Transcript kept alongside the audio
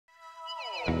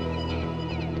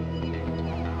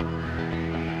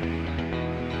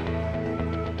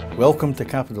Welcome to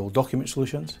Capital Document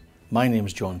Solutions. My name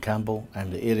is John Campbell. I'm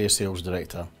the Area Sales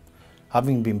Director.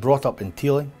 Having been brought up in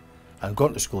Teeling and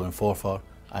gone to school in Forfar,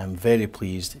 I am very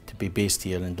pleased to be based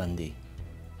here in Dundee.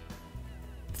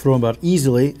 From our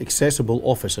easily accessible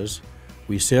offices,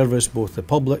 we service both the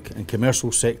public and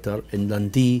commercial sector in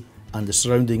Dundee and the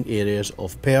surrounding areas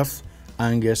of Perth,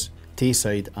 Angus,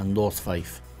 Tayside and North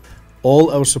Fife.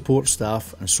 All our support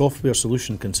staff and software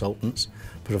solution consultants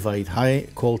provide high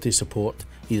quality support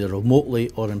either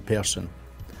remotely or in person.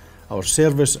 Our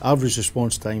service average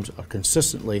response times are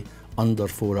consistently under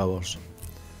 4 hours.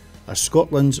 As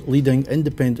Scotland's leading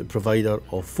independent provider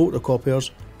of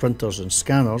photocopiers, printers and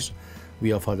scanners,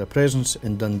 we have had a presence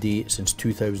in Dundee since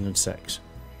 2006.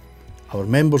 Our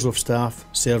members of staff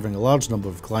serving a large number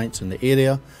of clients in the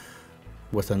area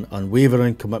with an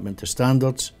unwavering commitment to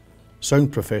standards,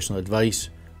 sound professional advice,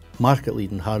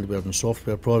 market-leading hardware and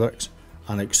software products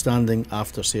and outstanding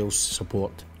after-sales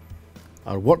support.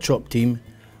 Our workshop team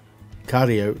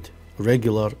carry out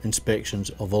regular inspections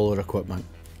of all our equipment.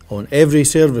 On every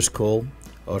service call,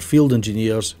 our field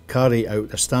engineers carry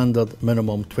out a standard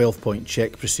minimum 12-point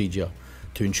check procedure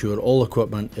to ensure all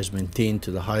equipment is maintained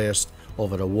to the highest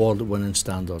of our award-winning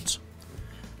standards.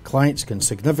 Clients can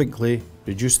significantly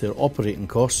reduce their operating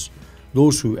costs.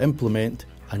 Those who implement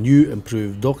a new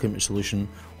improved document solution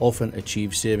often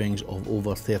achieve savings of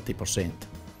over 30%.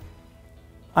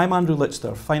 I'm Andrew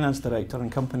Litster, Finance Director and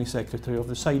Company Secretary of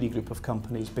the Sidey Group of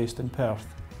companies based in Perth.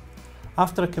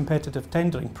 After a competitive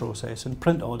tendering process and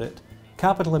print audit,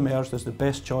 Capital emerged as the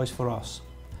best choice for us.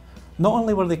 Not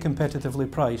only were they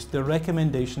competitively priced, their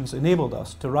recommendations enabled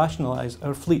us to rationalise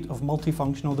our fleet of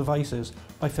multifunctional devices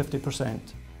by 50%.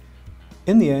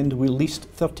 In the end, we leased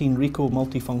 13 Ricoh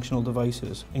multifunctional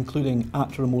devices, including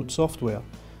 @Remote software,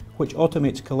 which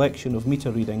automates collection of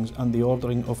meter readings and the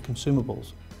ordering of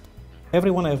consumables.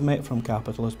 Everyone I have met from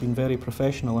Capital has been very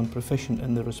professional and proficient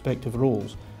in their respective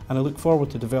roles, and I look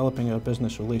forward to developing our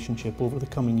business relationship over the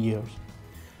coming years.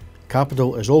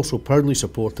 Capital is also proudly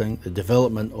supporting the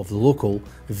development of the local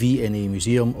V&A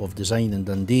Museum of Design in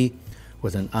Dundee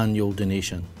with an annual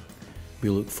donation. We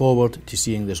look forward to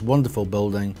seeing this wonderful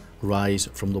building rise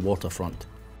from the waterfront.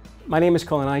 My name is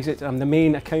Colin Izatt. I'm the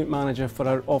main account manager for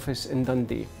our office in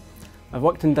Dundee. I've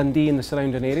worked in Dundee and the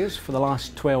surrounding areas for the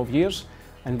last 12 years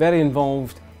and very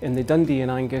involved in the Dundee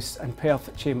and Angus and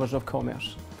Perth Chambers of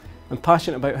Commerce. I'm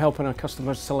passionate about helping our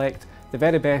customers select the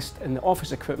very best in the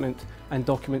office equipment and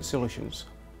document solutions.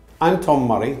 I'm Tom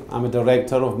Murray. I'm a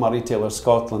Director of Murray Taylor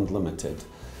Scotland Limited.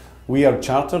 We are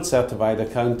chartered certified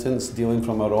accountants dealing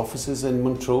from our offices in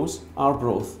Montrose,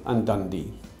 Arbroath and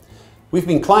Dundee. We've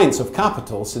been clients of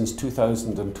Capital since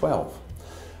 2012.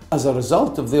 As a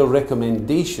result of their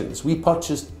recommendations, we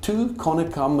purchased 2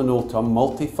 Konica Minolta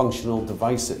multifunctional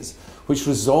devices, which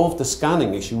resolved the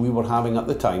scanning issue we were having at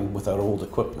the time with our old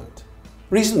equipment.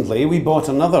 Recently, we bought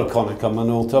another Konica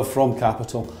Minolta from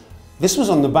Capital. This was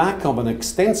on the back of an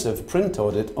extensive print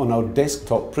audit on our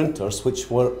desktop printers, which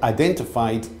were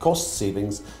identified cost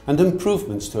savings and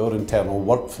improvements to our internal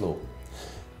workflow.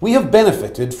 We have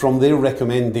benefited from their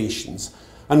recommendations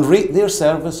and rate their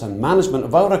service and management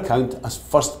of our account as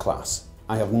first class.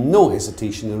 I have no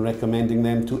hesitation in recommending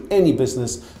them to any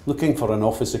business looking for an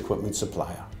office equipment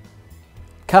supplier.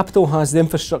 Capital has the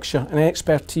infrastructure and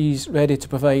expertise ready to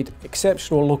provide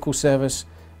exceptional local service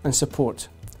and support.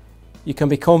 You can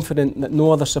be confident that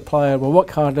no other supplier will work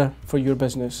harder for your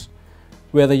business.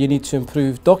 Whether you need to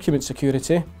improve document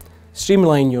security,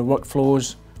 streamline your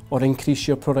workflows or increase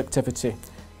your productivity,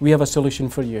 we have a solution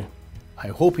for you. I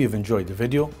hope you've enjoyed the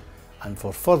video, and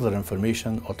for further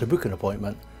information or to book an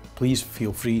appointment, please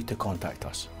feel free to contact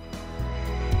us.